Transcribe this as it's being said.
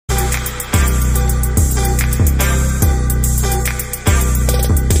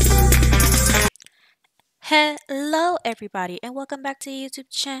Hello, everybody, and welcome back to the YouTube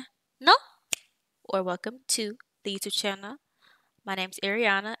channel, or welcome to the YouTube channel. My name's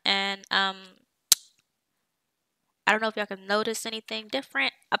Ariana, and I don't know if y'all can notice anything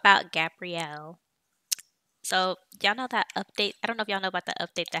different about Gabrielle. So, y'all know that update? I don't know if y'all know about the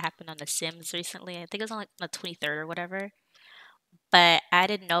update that happened on The Sims recently. I think it was on like the 23rd or whatever, but I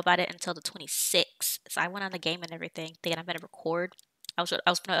didn't know about it until the 26th. So I went on the game and everything, thinking I'm gonna record. I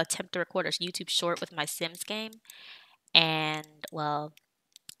was gonna attempt to record a YouTube short with my Sims game, and well,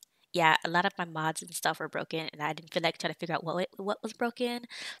 yeah, a lot of my mods and stuff were broken, and I didn't feel like trying to figure out what was broken.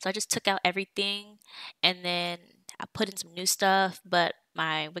 So I just took out everything, and then I put in some new stuff. But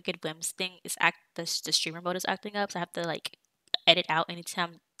my Wicked Whims thing is the streamer mode is acting up, so I have to like edit out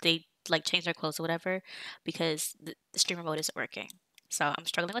anytime they like change their clothes or whatever, because the streamer mode isn't working. So I'm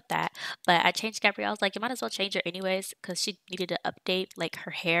struggling with that. But I changed Gabrielle. I was like, you might as well change her anyways, because she needed to update like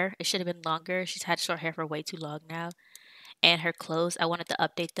her hair. It should have been longer. She's had short hair for way too long now, and her clothes, I wanted to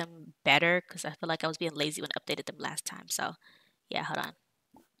update them better because I feel like I was being lazy when I updated them last time. So yeah, hold on.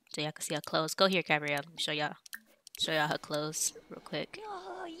 So y'all can see her clothes. Go here, Gabrielle. Let me show y'all her clothes real quick.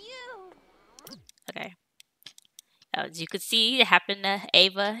 Oh, you! Okay. As you could see, it happened to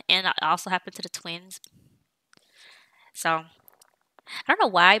Ava, and it also happened to the twins. So I don't know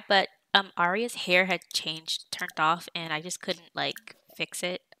why, but Arya's hair had changed, turned off, and I just couldn't like fix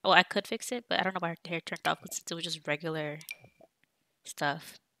it. Well, I could fix it, but I don't know why her hair turned off since it was just regular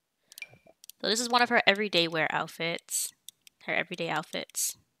stuff. So this is one of her everyday wear outfits. Her everyday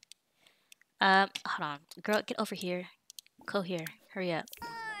outfits. Hold on. Girl, get over here. Go here. Hurry up.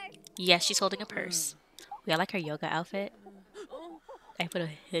 Yes, she's holding a purse. We like her yoga outfit. I put a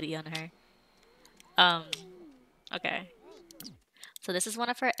hoodie on her. Um, okay. So this is one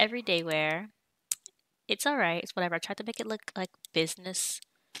of her everyday wear. It's alright. It's whatever. I tried to make it look like business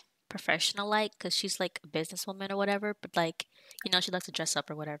professional like because she's like a businesswoman or whatever, but like, she likes to dress up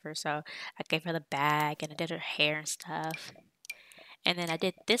or whatever. So I gave her the bag and I did her hair and stuff. And then I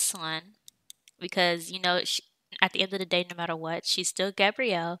did this one because at the end of the day, no matter what, she's still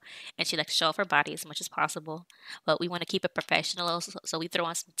Gabrielle, and she likes to show off her body as much as possible. But we want to keep it professional, so we throw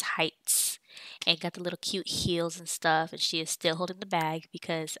on some tights and got the little cute heels and stuff. And she is still holding the bag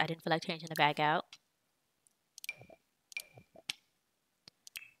because I didn't feel like changing the bag out.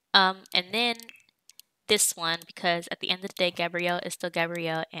 And then this one because at the end of the day, Gabrielle is still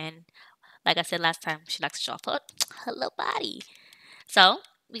Gabrielle, and like I said last time, she likes to show off her little body. So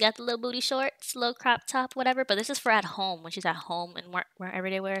we got the little booty shorts, little crop top, whatever. But this is for at home when she's at home and wear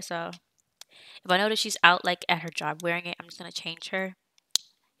everyday wear. So if I notice she's out like at her job wearing it, I'm just gonna change her.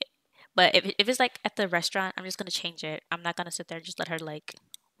 But if it's like at the restaurant, I'm just gonna change it. I'm not gonna sit there and just let her like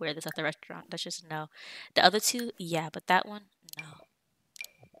wear this at the restaurant. That's just no. The other two, yeah, but that one, no.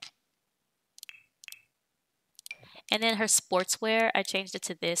 And then her sportswear, I changed it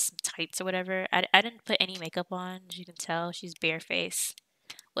to this tights or whatever. I didn't put any makeup on. As you can tell, she's bare face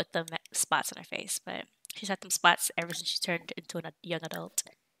with the spots on her face, but she's had them spots ever since she turned into a young adult.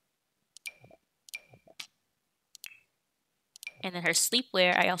 And then her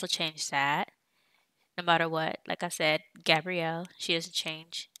sleepwear, I also changed that. No matter what, like I said, Gabrielle, she doesn't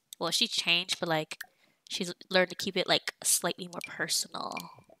change. Well, she changed, but like she's learned to keep it like slightly more personal.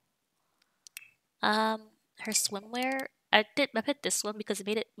 Her swimwear, I put this one because it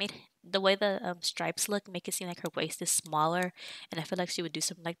made the way the stripes look make it seem like her waist is smaller, and I feel like she would do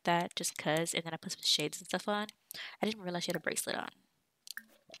something like that just cause. And then I put some shades and stuff on. I didn't realize she had a bracelet on.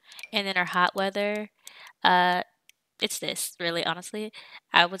 And then her hot weather, uh, it's this really honestly.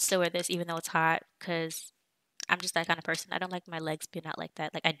 I would still wear this even though it's hot because I'm just that kind of person. I don't like my legs being out like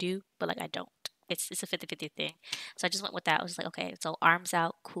that. Like I do, but like I don't. It's a 50-50 thing. So I just went with that. I was just like, okay, so arms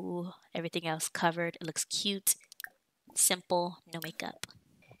out, cool, everything else covered. It looks cute, simple, no makeup.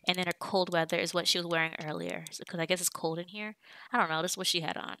 And then her cold weather is what she was wearing earlier. Because I guess it's cold in here. I don't know. This is what she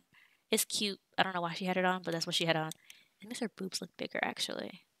had on. It's cute. I don't know why she had it on, but that's what she had on. It makes her boobs look bigger,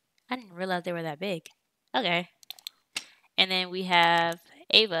 actually. I didn't realize they were that big. Okay. And then we have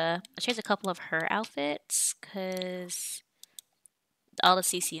Ava. I changed a couple of her outfits because all the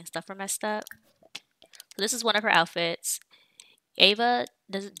CC and stuff were messed up. So this is one of her outfits. Ava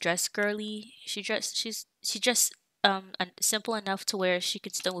doesn't dress girly. She dressed simple enough to where she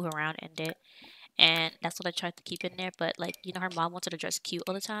could still move around in it. And that's what I tried to keep in there. But like, her mom wanted to dress cute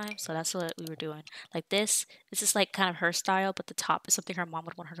all the time, so that's what we were doing. Like this is like kind of her style, but the top is something her mom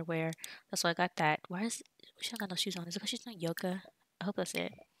would want her to wear. That's why I got that. Why is she don't got no shoes on? Is it because she's doing yoga? I hope that's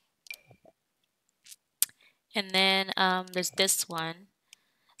it. And then there's this one,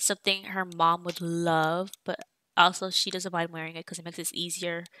 something her mom would love, but Also, she doesn't mind wearing it because it makes it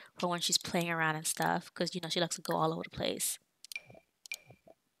easier for when she's playing around and stuff. Because she likes to go all over the place.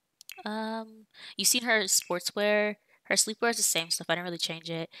 You seen her sportswear? Her sleepwear is the same stuff. I didn't really change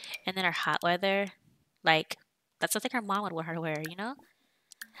it. And then her hot weather, like that's something her mom would want her to wear.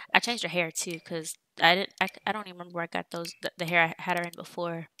 I changed her hair too because I didn't. I don't even remember where I got the hair I had her in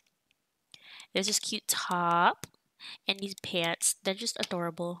before. There's this cute top and these pants. They're just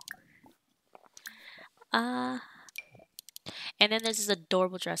adorable. Uh, and then there's this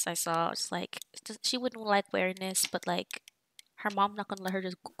adorable dress I saw. It's like she wouldn't like wearing this, but like her mom's not gonna let her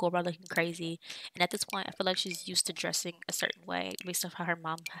just go around looking crazy. And at this point, I feel like she's used to dressing a certain way based off how her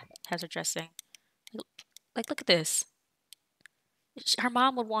mom has her dressing. Like look at this. Her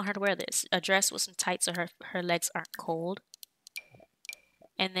mom would want her to wear this, a dress with some tights so her legs aren't cold.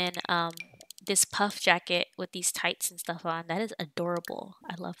 And then this puff jacket with these tights and stuff on. That is adorable.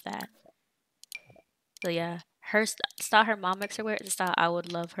 I love that. So yeah, her style her mom makes her wear is the style I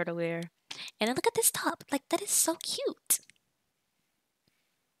would love her to wear. And then look at this top. Like that is so cute.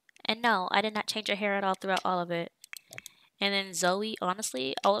 And no, I did not change her hair at all throughout all of it. And then Zoe,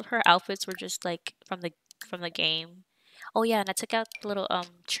 honestly, all of her outfits were just like from the game. Oh yeah, and I took out the little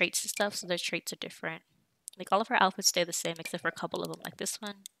traits and stuff, so their traits are different. Like all of her outfits stay the same except for a couple of them. Like this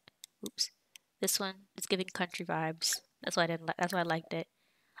one, oops, this one is giving country vibes. That's why I didn't. That's why I liked it.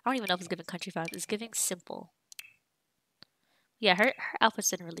 I don't even know if it's giving country vibes. It's giving simple. Yeah, her outfits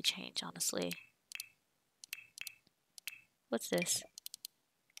didn't really change, honestly. What's this?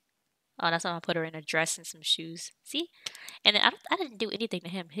 Oh, that's why I put her in a dress and some shoes. See, and then I didn't do anything to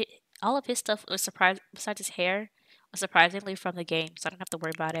him. All of his stuff was surprised besides his hair was surprisingly from the game, so I don't have to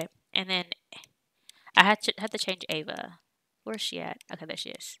worry about it. And then I had to change Ava. Where's she at? Okay, there she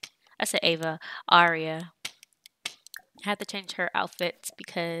is. I said Ava, Aria. I had to change her outfits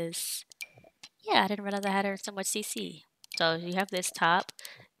because yeah, I didn't realize I had her in so much CC. So you have this top,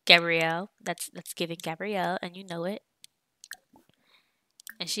 Gabrielle. That's giving Gabrielle, and you know it.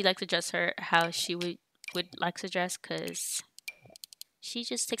 And she likes to dress her how she would like to dress because she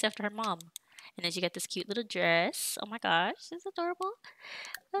just takes after her mom. And then she got this cute little dress. Oh my gosh, it's adorable.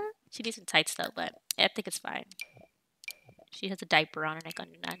 She needs some tights though, but I think it's fine. She has a diaper on her neck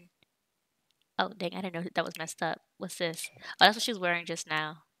under none. Oh dang, I didn't know that was messed up. What's this? Oh, that's what she was wearing just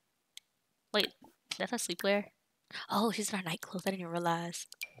now. Wait, that's her sleepwear? Oh, she's in her night clothes. I didn't even realize.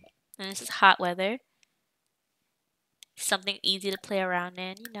 And this is hot weather. Something easy to play around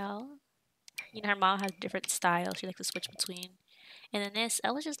in. Her mom has different styles. She likes to switch between. And then this,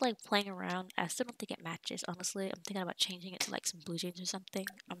 I was just like playing around. I still don't think it matches, honestly. I'm thinking about changing it to like some blue jeans or something.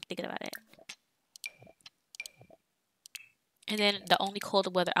 I'm thinking about it. And then the only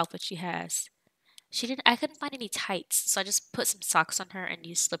cold weather outfit she has. I couldn't find any tights, so I just put some socks on her and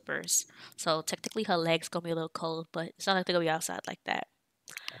used slippers. So technically her legs gonna be a little cold, but it's not like they're gonna be outside like that.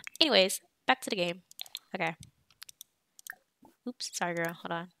 Anyways, back to the game. Okay. Oops, sorry girl,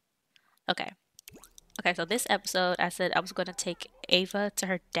 hold on. Okay. Okay, so this episode, I said I was going to take Ava to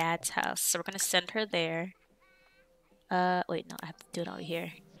her dad's house. So we're going to send her there. Wait, no, I have to do it over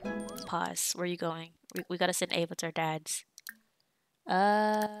here. Pause. Where are you going? We got to send Ava to her dad's.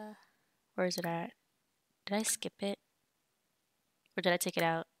 Where is it at? Did I skip it? Or did I take it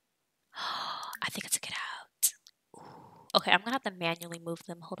out? I think I took it out. Ooh. Okay, I'm going to have to manually move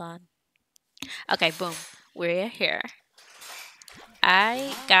them. Hold on. Okay, boom. We're here.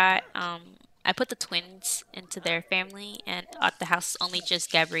 I put the twins into their family, and at the house only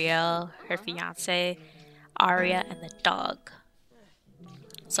just Gabrielle, her fiance, Aria, and the dog.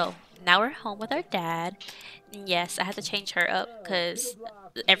 So now we're home with our dad. And yes, I had to change her up because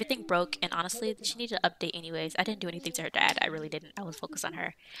everything broke, and honestly, she needed an update anyways. I didn't do anything to her dad. I really didn't. I was focused on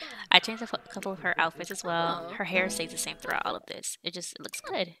her. I changed a couple of her outfits as well. Her hair stays the same throughout all of this. It looks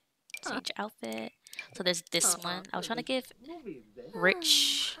good. Change outfit. So there's this one. I was trying to give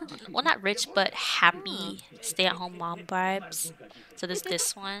rich, well, not rich, but happy stay-at-home mom vibes. So there's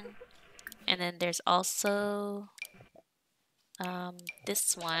this one, and then there's also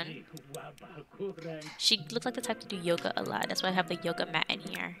this one. She looks like the type to do yoga a lot. That's why I have the yoga mat in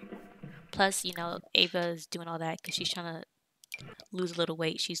here. Plus, Ava's doing all that because she's trying to lose a little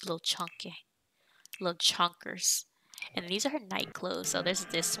weight. She's a little chunky, little chunkers. And these are her night clothes. So there's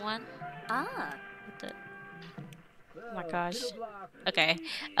this one. Oh my gosh. Okay.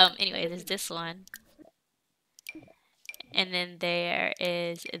 Anyway, there's this one. And then there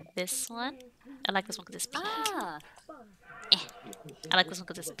is this one. I like this one because it's pink. Eh. I like this one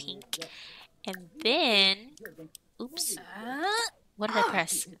because it's pink. And then, oops. What did I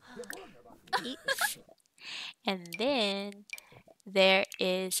press? Oops. And then there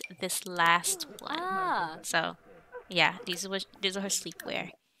is this last one. So Yeah, these are her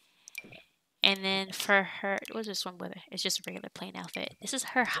sleepwear. And then for her, what's this one weather? It's just a regular plain outfit. This is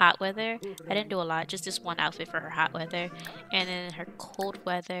her hot weather. I didn't do a lot, just this one outfit for her hot weather. And then her cold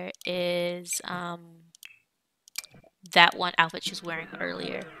weather is that one outfit she was wearing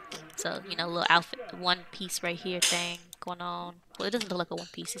earlier. So, you know, little outfit, one piece right here thing going on. Well, it doesn't look like a one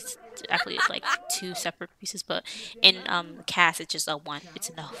piece. It's actually like two separate pieces, but in cast it's just a one. It's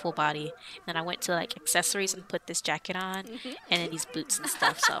in the full body. Then I went to like accessories and put this jacket on, and then these boots and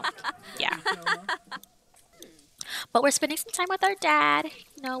stuff. So, yeah. But we're spending some time with our dad.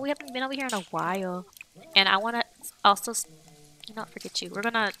 You know, we haven't been over here in a while, and I want to also, not forget you. We're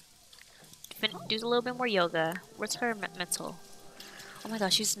gonna do a little bit more yoga. Where's her mental? Oh my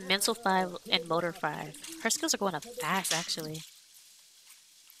gosh, she's mental 5 and motor 5. Her skills are going up fast, actually.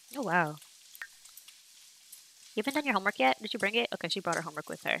 Oh wow. You haven't done your homework yet? Did you bring it? Okay, she brought her homework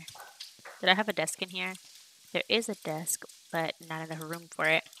with her. Did I have a desk in here? There is a desk, but not enough room for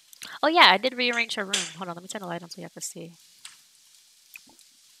it. Oh yeah, I did rearrange her room. Hold on, let me turn the light on so you have to see.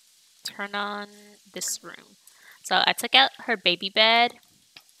 Turn on this room. So I took out her baby bed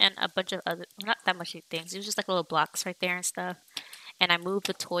and a bunch of other, not that much things. It was just like little blocks right there and stuff. And I moved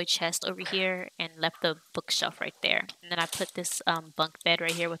the toy chest over here and left the bookshelf right there. And then I put this bunk bed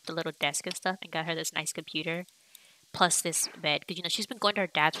right here with the little desk and stuff and got her this nice computer. Plus this bed. Because, you know, she's been going to her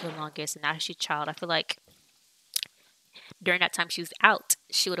dad's for the longest. And now she's a child. I feel like during that time she was out,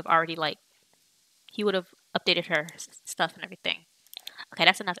 she would have already, like, he would have updated her stuff and everything. Okay,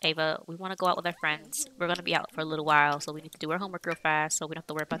 that's enough, Ava. We want to go out with our friends. We're going to be out for a little while, so we need to do our homework real fast, so we don't have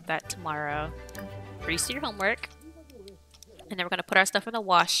to worry about that tomorrow. Read your homework. And then we're going to put our stuff in the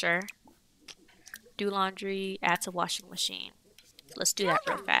washer. Do laundry, add to washing machine. Let's do that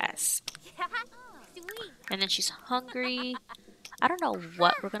real fast. And then she's hungry. I don't know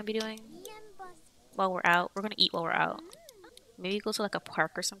what we're going to be doing while we're out. We're going to eat while we're out. Maybe go to like a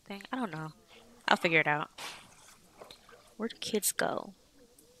park or something. I don't know. I'll figure it out. Where do kids go?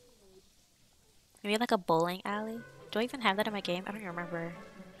 Maybe like a bowling alley? Do I even have that in my game? I don't even remember.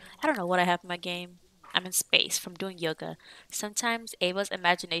 I don't know what I have in my game. I'm in space from doing yoga. Sometimes Ava's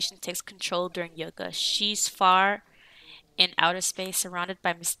imagination takes control during yoga. She's far in outer space surrounded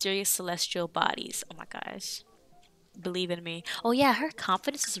by mysterious celestial bodies. Oh my gosh. Believe in me. Oh yeah, her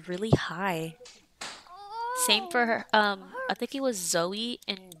confidence is really high. Same for her. I think it was Zoe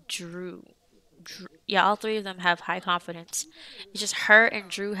and Drew. Yeah, all three of them have high confidence. It's just her and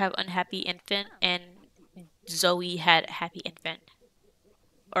Drew have unhappy infant, and Zoe had happy infant,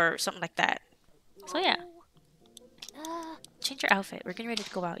 or something like that. So yeah, change your outfit. We're getting ready to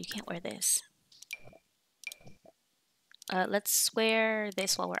go out. You can't wear this. Let's wear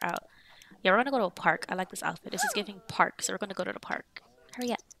this while we're out. Yeah, we're gonna go to a park. I like this outfit. This is giving park, so we're gonna go to the park.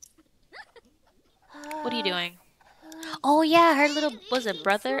 Hurry up. What are you doing? Oh yeah, her little, was it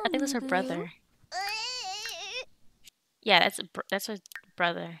brother? I think that's her brother. Yeah, that's her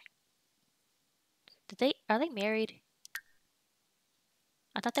brother. Are they married?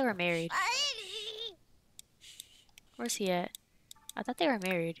 I thought they were married. Where's he at? I thought they were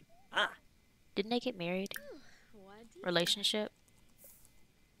married. Didn't they get married? Relationship?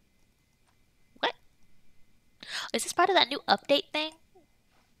 What? Is this part of that new update thing?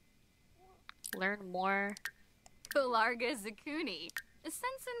 Learn more. Larga Zakuni.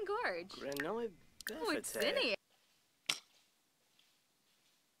 Sensen Gorge. What's in here?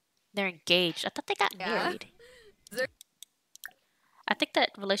 They're engaged. I thought they got married. I think that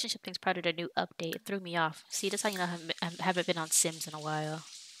relationship thing's part of the new update. It threw me off. See, that's how you know I haven't been on Sims in a while.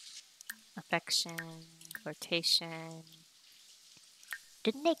 Affection, flirtation.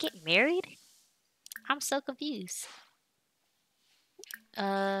 Didn't they get married? I'm so confused.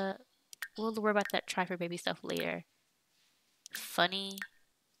 We'll worry about that try for baby stuff later. Funny.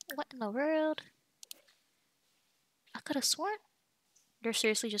 What in the world? I could have sworn they're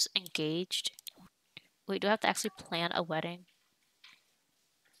seriously just engaged. Wait, do I have to actually plan a wedding?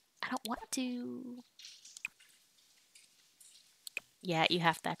 I don't want to. Yeah, you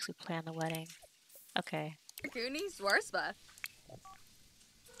have to actually plan the wedding. Okay. Zakuni Swarspa.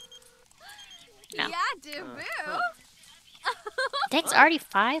 No. Yeah, debut. Dang's already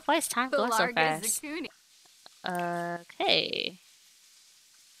 5? Why is time going so Larga fast? Zakuni. Okay.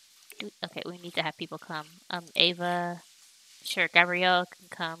 Okay, we need to have people come. Ava. Sure, Gabrielle can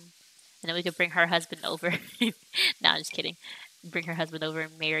come. And then we could bring her husband over. No, I'm just kidding. Bring her husband over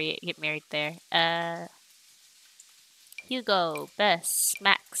and get married there. Hugo, Bess,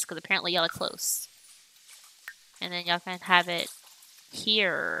 Max, because apparently y'all are close. And then y'all can have it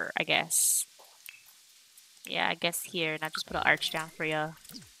here, I guess. Yeah, I guess here. And I just put an arch down for y'all.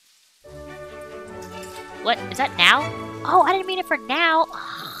 What? Is that now? Oh, I didn't mean it for now.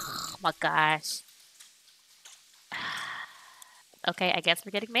 Oh my gosh. Okay, I guess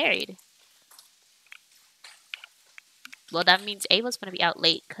we're getting married. Well, that means Ava's gonna be out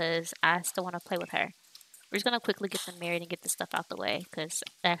late because I still want to play with her. We're just gonna quickly get them married and get this stuff out the way because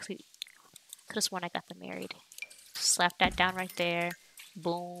I actually could have sworn I got them married. Slap that down right there.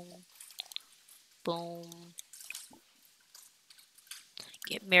 Boom. Boom.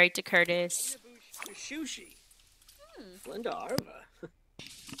 Get married to Curtis. Shushi. Linda Arva.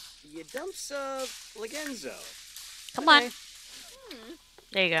 You dumps Legenzo. Come on.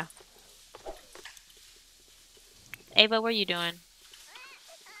 There you go. Ava, what are you doing?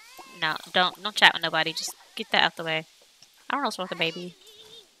 No, don't chat with nobody. Just get that out the way. I don't know what's wrong with the baby.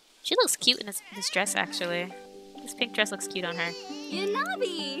 She looks cute in this dress, actually. This pink dress looks cute on her.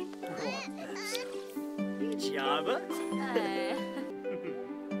 Yanabi. Java.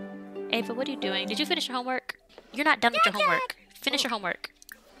 Ava, what are you doing? Did you finish your homework? You're not done with your homework. Finish your homework.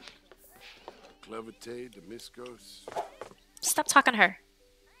 Clevertay, Demiscos. Stop talking to her.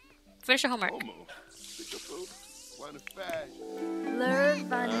 Finish your homework. Homo.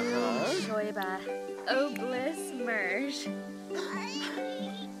 Lurvanu Shoiba. Oblis Merge.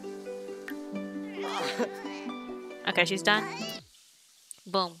 Okay, she's done.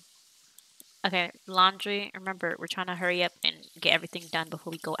 Boom. Okay, laundry. Remember, we're trying to hurry up and get everything done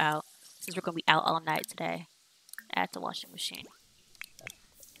before we go out. Since we're going to be out all night today. At the washing machine.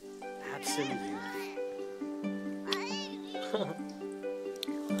 Absolutely.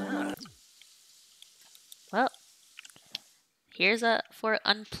 Well, here's for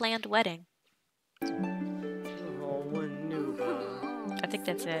unplanned wedding. Oh, Wanuba. I think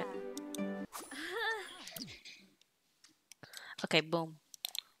that's it. Okay, boom.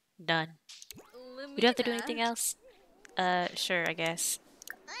 Done. We don't have to do anything else? Sure, I guess.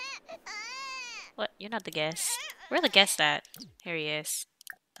 What? You're not the guest. Where are the guests at? Here he is.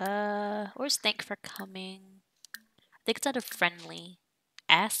 Where's thank for coming? I think it's under friendly.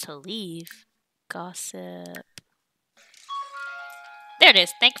 Ask to leave. Gossip. There it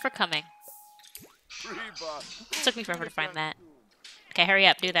is. Thank for coming. Took me forever to find that. Okay, hurry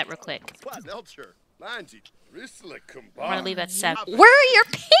up. Do that real quick. I'm gonna leave at 7. Where are your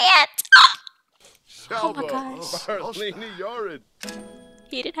pants? Oh my gosh.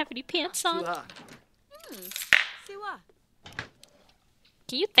 He didn't have any pants on.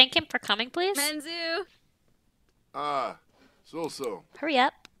 Can you thank him for coming, please? Menzu. So. Hurry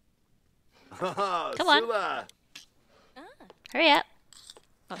up. Come on. Hurry up.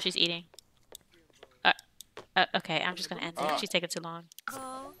 Oh, she's eating. Okay, I'm just gonna end it. She's taking too long.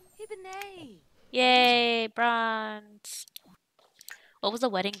 Yay, bronze. What was the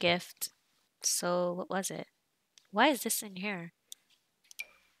wedding gift? So, what was it? Why is this in here?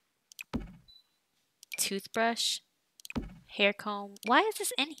 Toothbrush. Hair comb. Why is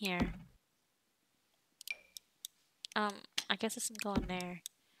this in here? I guess this can go in there.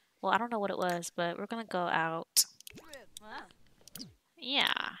 Well, I don't know what it was, but we're gonna go out.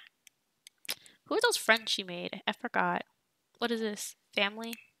 Yeah. Who are those friends she made? I forgot. What is this?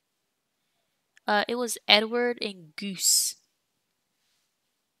 Family? It was Edward and Goose.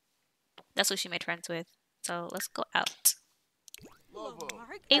 That's what she made friends with. So let's go out.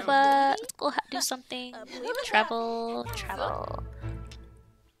 Ava, let's go do something. Travel.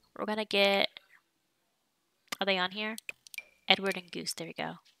 We're gonna get... Are they on here? Edward and Goose. There we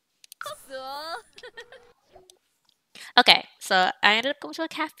go. Okay, so I ended up going to a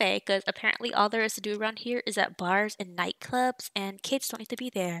cafe because apparently all there is to do around here is at bars and nightclubs, and kids don't need to be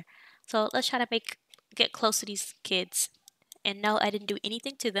there. So let's try to get close to these kids. And no, I didn't do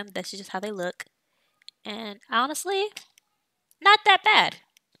anything to them. That's just how they look. And honestly, not that bad.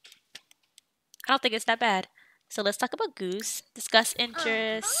 I don't think it's that bad. So let's talk about Goose. Discuss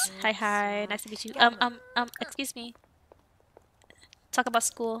interests. Hi. Nice to meet you. Excuse me. Talk about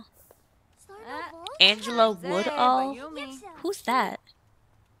school. Angela Woodall? Who's that?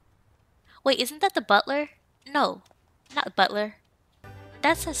 Wait, isn't that the butler? No, not butler.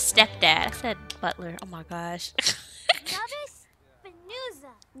 That's a stepdad. I said butler. Oh my gosh.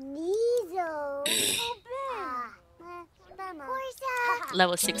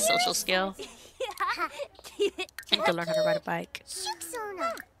 Level 6 social skill. And to learn how to ride a bike.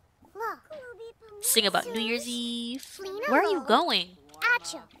 Sing about New Year's Eve. Where are you going?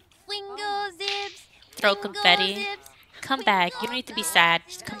 Throw confetti. Come back. You don't need to be sad.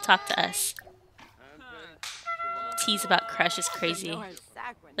 Just come talk to us. Tease about crush is crazy.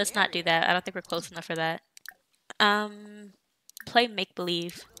 Let's not do that. I don't think we're close enough for that. Play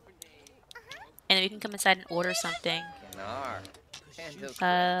make-believe. And then we can come inside and order something.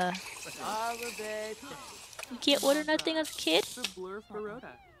 Uh, you can't order nothing as a kid?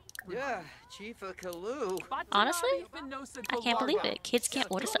 Yeah, Chief of Kalu. Honestly? I can't believe it. Kids can't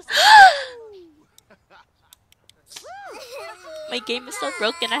order stuff. My game is so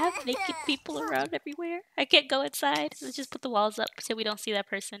broken. I have naked people around everywhere. I can't go inside. Let's just put the walls up so we don't see that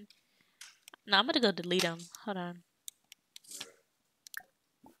person. No, I'm gonna go delete them. Hold on.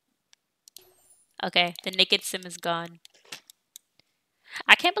 Okay, the naked sim is gone.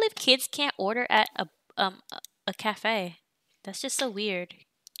 I can't believe kids can't order at a cafe. That's just so weird.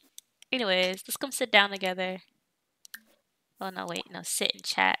 Anyways, let's come sit down together. Oh no, wait, no, sit and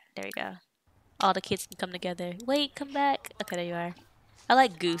chat. There we go. All the kids can come together. Wait, come back. Okay, there you are. I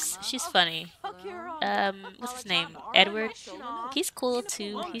like Goose. She's funny. What's his name? Edward. He's cool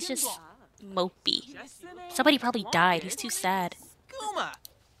too. He's just mopey. Somebody probably died. He's too sad.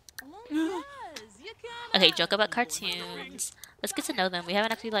 Okay, joke about cartoons. Let's get to know them. We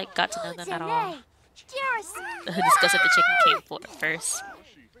haven't actually like got to know them at all. Discuss if the chicken came first.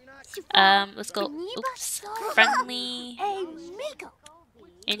 Let's go. Oops. Friendly.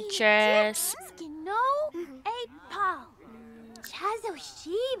 Interest.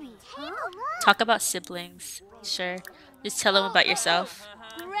 Talk about siblings. Sure. Just tell them about yourself.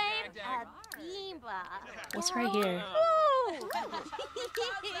 What's right here?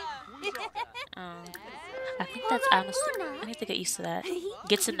 I think that's honestly. I need to get used to that.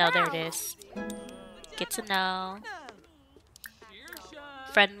 Get to know. There it is. Get to know.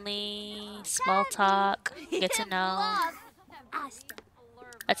 Friendly. Small talk. Get to know.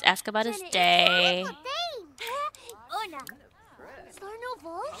 Let's ask about his day.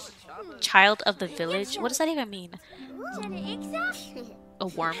 Child of the village? What does that even mean? A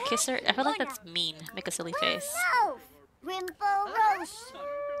worm kisser? I feel like that's mean. Make a silly face.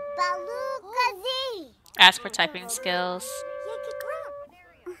 Ask for typing skills.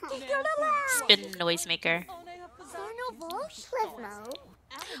 Spin noisemaker.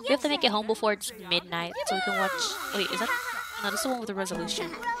 We have to make it home before it's midnight so we can watch. Wait, is that? No, this is the one with the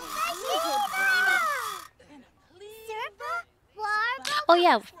resolution. Oh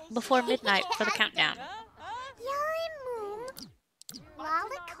yeah, before midnight for the countdown.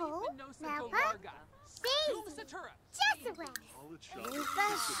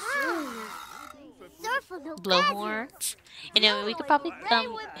 Blowhorns. And then we could probably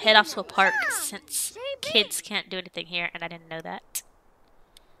head off to a park since kids can't do anything here, and I didn't know that.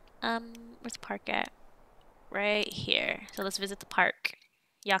 Where's the park at? Right here. So let's visit the park.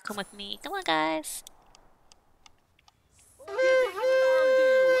 Y'all come with me. Come on, guys.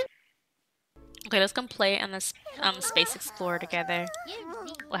 Okay, let's come play on this Space Explorer together.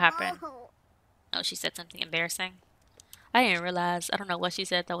 What happened? Oh, she said something embarrassing. I didn't realize. I don't know what she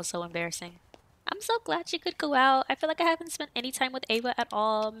said that was so embarrassing. I'm so glad she could go out. I feel like I haven't spent any time with Ava at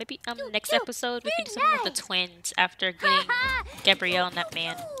all. Maybe next episode we can do something with the twins after getting Gabrielle and that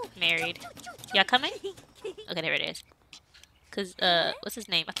man married. Y'all coming? Okay, there it is. Cause what's his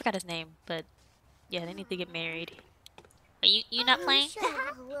name? I forgot his name, but yeah, they need to get married. Are you not playing?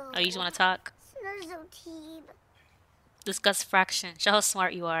 Oh, you just want to talk? Discuss fraction. Show how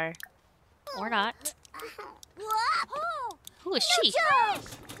smart you are. Or not. Who is she?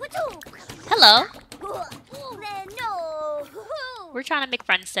 Hello. We're trying to make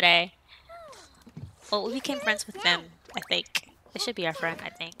friends today. Well, we became friends with them, I think. They should be our friend, I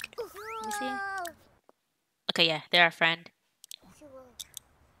think. Let me see. Okay, yeah, they're our friend.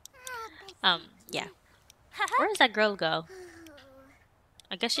 Yeah. Where does that girl go?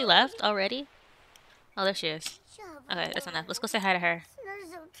 I guess she left already? Oh, there she is. Okay, that's enough. Let's go say hi to her.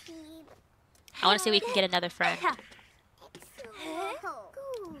 I want to see if we can get another friend.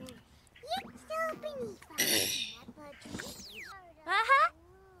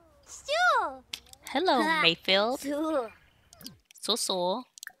 Hello, Mayfield. So.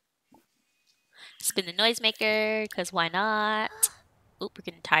 Spin the noisemaker, because why not? Oop, we're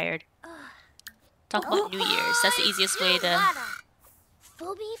getting tired. Talk about New Year's. That's the easiest way to...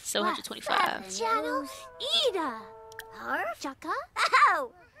 725.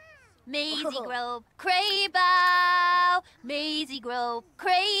 Maisie Grove, Craybow, Maisie Grove,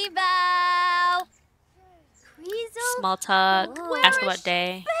 Craybow. Small talk. Ask about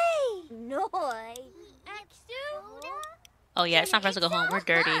day. Oh yeah, it's time for us to go home. We're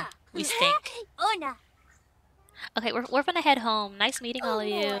dirty. We stink. Okay, we're gonna head home. Nice meeting all of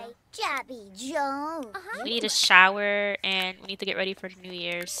you. We need a shower and we need to get ready for New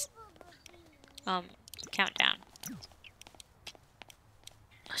Year's countdown.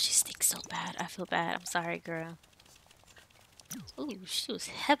 Oh, she stinks so bad. I feel bad. I'm sorry, girl. Ooh, she was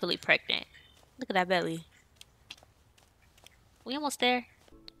heavily pregnant. Look at that belly. We almost there.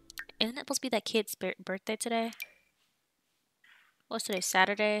 Isn't it supposed to be that kid's birthday today? What's today?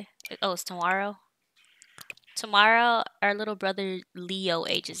 Saturday? Oh, it's tomorrow. Tomorrow, our little brother Leo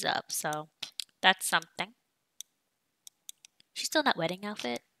ages up, so that's something. She's still in that wedding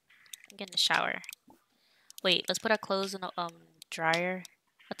outfit. I'm getting a shower. Wait, let's put our clothes in the dryer.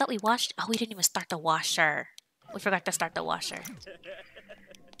 I thought we washed. Oh, we didn't even start the washer. We forgot to start the washer.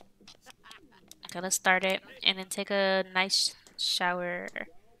 Okay, let's start it and then take a nice shower.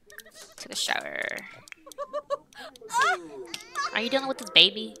 Take a shower. Are you dealing with this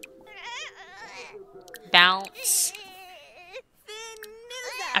baby? Bounce.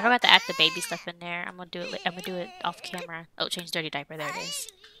 I forgot to add the baby stuff in there. I'm gonna do it. I'm gonna do it off camera. Oh, change dirty diaper. There it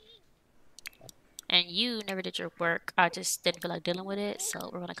is. And you never did your work. I just didn't feel like dealing with it, so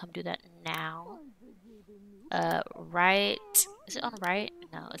we're gonna come do that now. Right. Is it on right?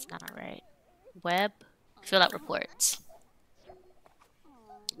 No, it's not on right. Web. Fill out reports.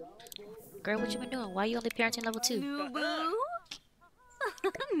 Girl, what you been doing? Why you only parenting level 2? Nubu?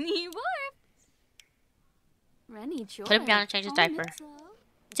 Nibor? Renny George. Put him down and change his diaper.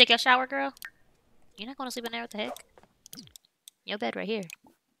 Take your shower, girl. You're not going to sleep in there? What the heck? Your bed right here.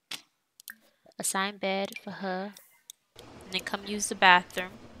 Assign bed for her. And then come use the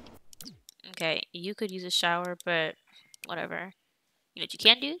bathroom. Okay, you could use a shower, but whatever. You know what you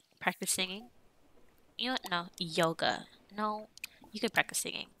can do? Practice singing. You know what? No. Yoga. No. You can practice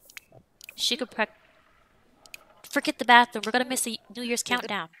singing. She could practice. Forget the bathroom. We're going to miss the New Year's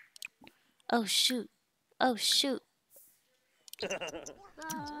countdown. Oh, shoot. Oh, shoot.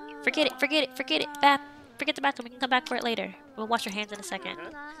 Forget it. Forget it. Forget it. Forget the bathroom. We can come back for it later. We'll wash your hands in a second.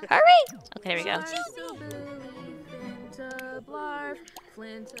 Hurry! Okay, there we go.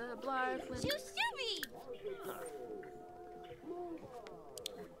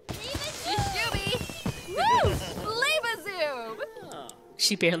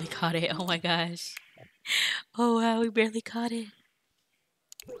 She barely caught it. Oh my gosh. Oh wow, we barely caught it.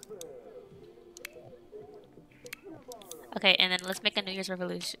 Okay, and then let's make a New Year's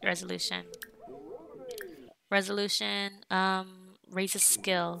resolution. Raise a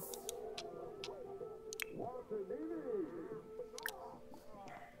skill.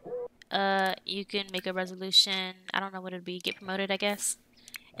 You can make a resolution. I don't know what it'd be. Get promoted, I guess.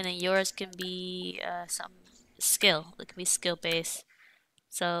 And then yours can be some skill. It can be skill based.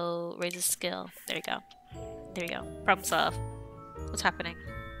 So raise a skill. There we go. There we go. Problem solved. What's happening?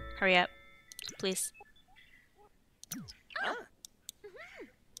 Hurry up, please.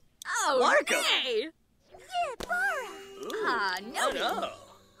 Oh, Marco! hey! Yeah, Bara! No.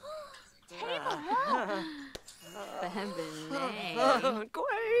 No.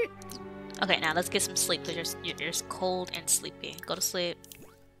 Great. Okay, now let's get some sleep because you're cold and sleepy. Go to sleep.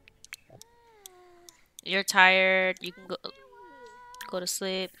 You're tired. You can go to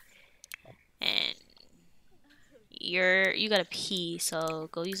sleep. And you gotta pee, so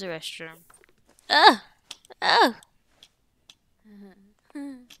go use the restroom. Ugh! Oh!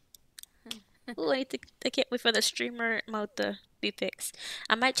 Ooh, I can't wait for the streamer mode to be fixed.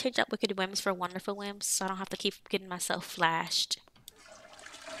 I might change out Wicked Whims for Wonderful Whims so I don't have to keep getting myself flashed.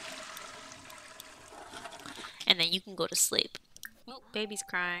 And then you can go to sleep. Oh, baby's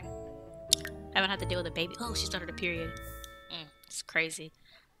crying. I haven't had to deal with a baby. Oh, she started a period. It's crazy.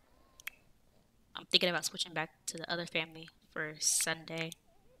 I'm thinking about switching back to the other family for Sunday.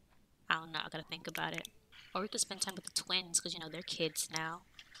 I don't know. I gotta think about it. Or we could spend time with the twins because, you know, they're kids now.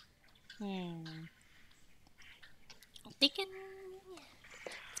 I'm thinking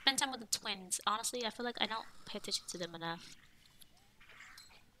spend time with the twins. Honestly, I feel like I don't pay attention to them enough.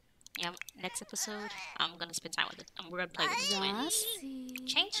 Yeah, next episode, I'm gonna spend time with it. We're gonna play with the twins.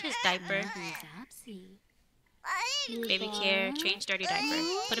 Change his diaper. Baby care. Change dirty diaper.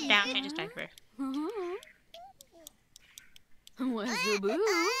 Put him down. Change his diaper.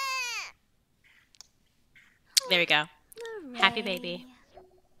 There we go. Happy baby.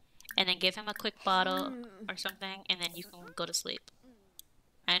 And then give him a quick bottle or something, and then you can go to sleep.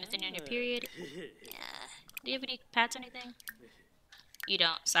 I understand you're on your period. Do you have any pads or anything? You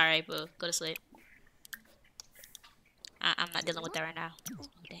don't. Sorry, boo. Go to sleep. I'm not dealing with that right now. Oh,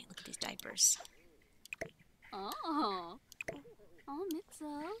 dang, look at these diapers. Oh,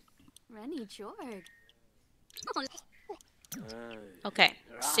 Mitzel. Renny George. Okay,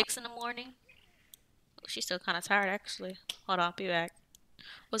 6 in the morning. Oh, she's still kind of tired, actually. Hold on, I'll be back.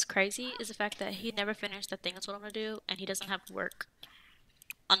 What's crazy is the fact that he never finished the thing that's what I'm gonna do, and he doesn't have work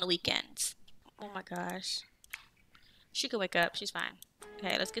on the weekends. Oh my gosh. She could wake up. She's fine.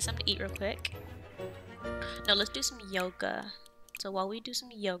 Okay, let's get something to eat real quick. No, let's do some yoga So while we do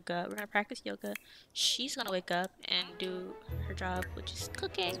some yoga, we're gonna practice yoga. She's gonna wake up and do her job, which is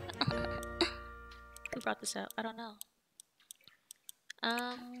cooking. Who brought this up? I don't know.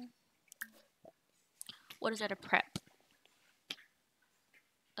 What is that? A prep?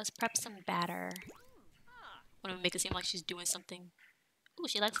 Let's prep some batter. I want to make it seem like she's doing something. Ooh,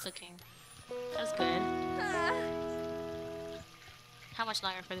 she likes cooking. That's good. How much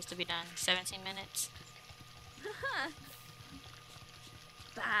longer for this to be done? 17 minutes?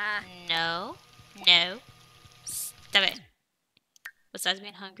 Bah. No. No. Stop it. Besides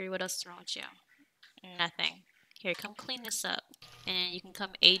being hungry, what else is wrong with you? Nothing. Here, come clean this up. And you can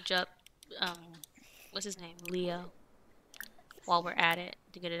come age up, what's his name? Leo. While we're at it,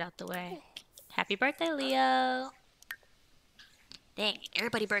 to get it out the way. Happy birthday, Leo! Dang,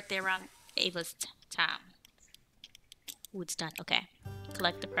 everybody birthday around Ava's time. Ooh, it's done. Okay.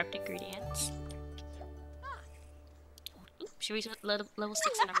 Collect the prepped ingredients. Ooh, she reached level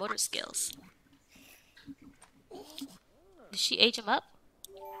 6 in her motor skills. Did she age him up?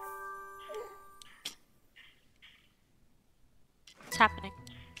 What's happening?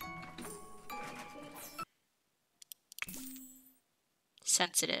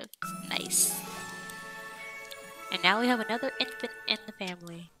 Sensitive. Nice. And now we have another infant in the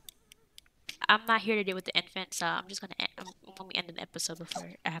family. I'm not here to deal with the infant, so I'm just gonna end, when we end the episode before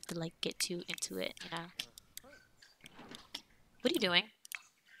I have to like get too into it, you know. What are you doing?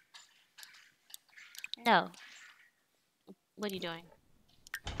 No. What are you doing?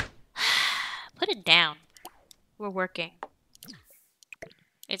 Put it down. We're working.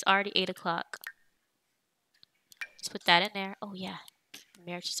 It's already 8 o'clock. Let's put that in there. Oh yeah,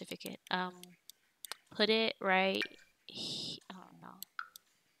 marriage certificate. Put it right. Oh no.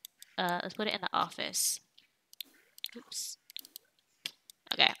 Let's put it in the office. Oops.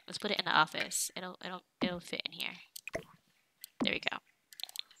 Okay, let's put it in the office. It'll fit in here. There we go.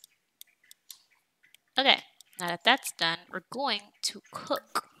 Okay, now that that's done, we're going to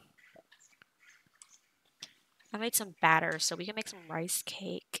cook. I made some batter, so we can make some rice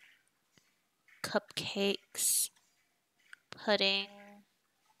cake, cupcakes, pudding,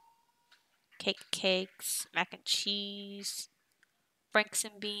 cakes, mac and cheese, franks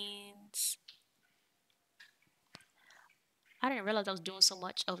and beans. I didn't realize I was doing so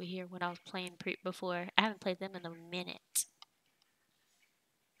much over here when I was playing before. I haven't played them in a minute.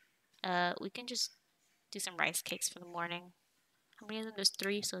 We can just do some rice cakes for the morning. How many of them? There's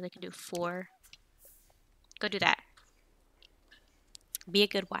 3, so they can do 4. Go do that. Be a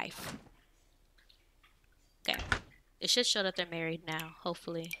good wife. Okay. It should show that they're married now,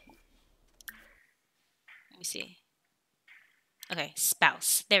 hopefully. Let me see. Okay,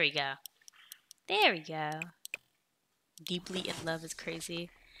 spouse. There we go. There we go. Deeply in love is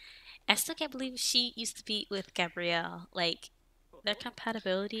crazy. I still can't believe she used to be with Gabrielle. Like, their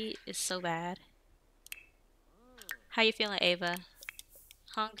compatibility is so bad. How you feeling, Ava?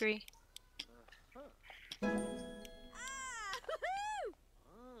 Hungry?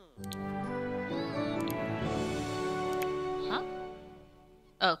 Huh?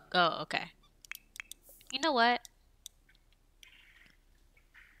 Oh, okay. You know what?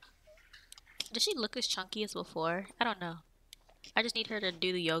 Does she look as chunky as before? I don't know. I just need her to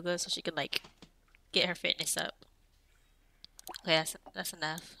do the yoga so she can, like, get her fitness up. Okay, that's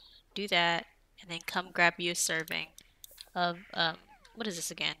enough. Do that, and then come grab you a serving of, what is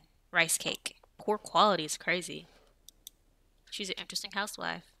this again? Rice cake. Poor quality is crazy. She's an interesting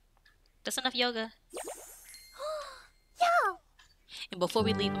housewife. That's enough yoga. Yo. And before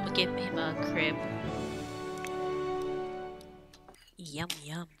we leave, I'm gonna give him a crib. Yum,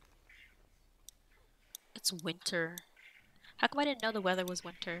 yum. It's winter. How come I didn't know the weather was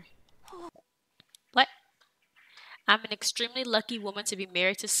winter? What? I'm an extremely lucky woman to be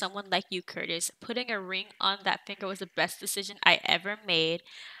married to someone like you, Curtis. Putting a ring on that finger was the best decision I ever made.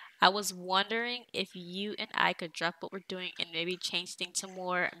 I was wondering if you and I could drop what we're doing and maybe change things to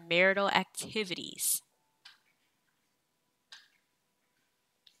more marital activities.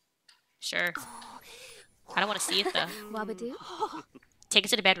 Sure. I don't want to see it though. Wabadoo? Take it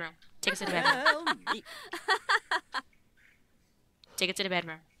to the bedroom. Take it to the bedroom. Well, me. Take it to the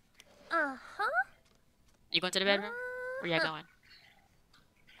bedroom. Uh-huh. You going to the bedroom? Where y'all going?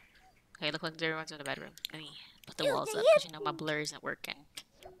 Okay, look like everyone's in the bedroom. Let me put the walls up because you know my blur isn't working.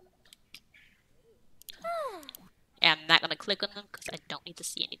 And I'm not gonna click on them because I don't need to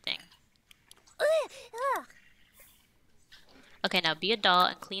see anything. Okay, now be a doll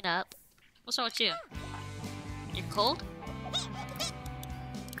and clean up. What's wrong with you? You're cold?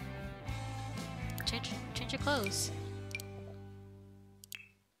 Change your clothes.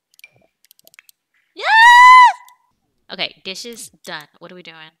 Yeah! Okay, dishes done. What are we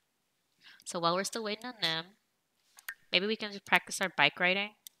doing? So while we're still waiting on them, maybe we can just practice our bike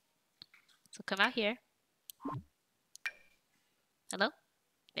riding. So come out here. Hello?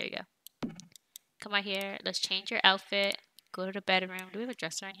 There you go. Come out here. Let's change your outfit. Go to the bedroom. Do we have a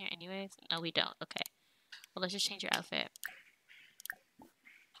dresser in here anyways? No, we don't. Okay. Well, let's just change your outfit.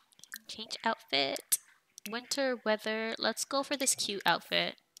 Change outfit. Winter weather. Let's go for this cute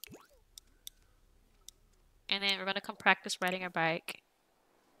outfit. And then we're going to come practice riding our bike.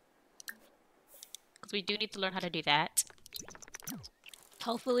 Because we do need to learn how to do that.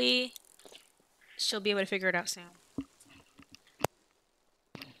 Hopefully, she'll be able to figure it out soon.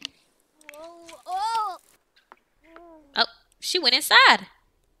 Oh. Oh, she went inside.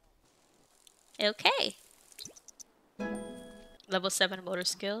 Okay. Level 7 motor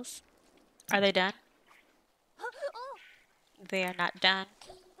skills. Are they done? They are not done.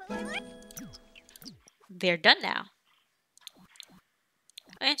 They're done now.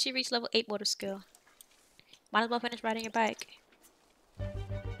 And she reached level 8 motor skill. Might as well finish riding your bike.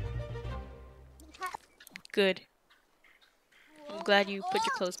 Good. I'm glad you put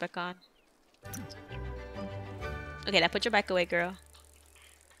your clothes back on. Okay, now put your bike away, girl.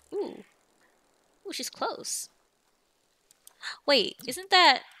 Ooh. Ooh, she's close. Wait, isn't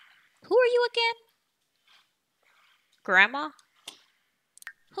that... Who are you again? Grandma?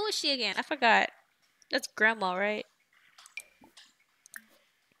 Who is she again? I forgot. That's Grandma, right?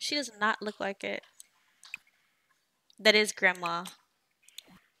 She does not look like it. That is Grandma.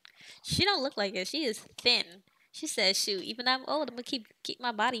 She don't look like it. She is thin. She says, shoot, even though I'm old, I'm gonna keep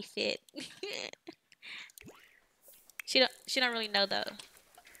my body fit. She don't really know though.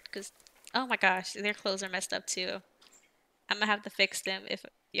 Cause oh my gosh, their clothes are messed up too. I'm gonna have to fix them if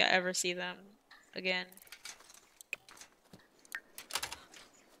y'all ever see them again.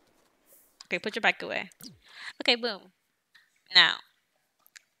 Okay, put your bike away. Okay, boom. Now,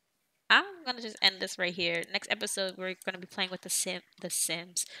 I'm gonna just end this right here. Next episode, we're gonna be playing with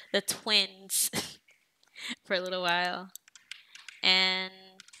the twins, for a little while, and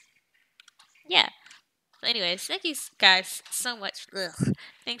yeah. So anyways, thank you guys so much. Ugh.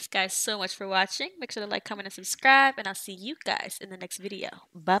 Thanks guys so much for watching. Make sure to like, comment, and subscribe, and I'll see you guys in the next video.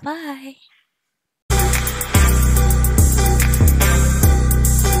 Bye bye.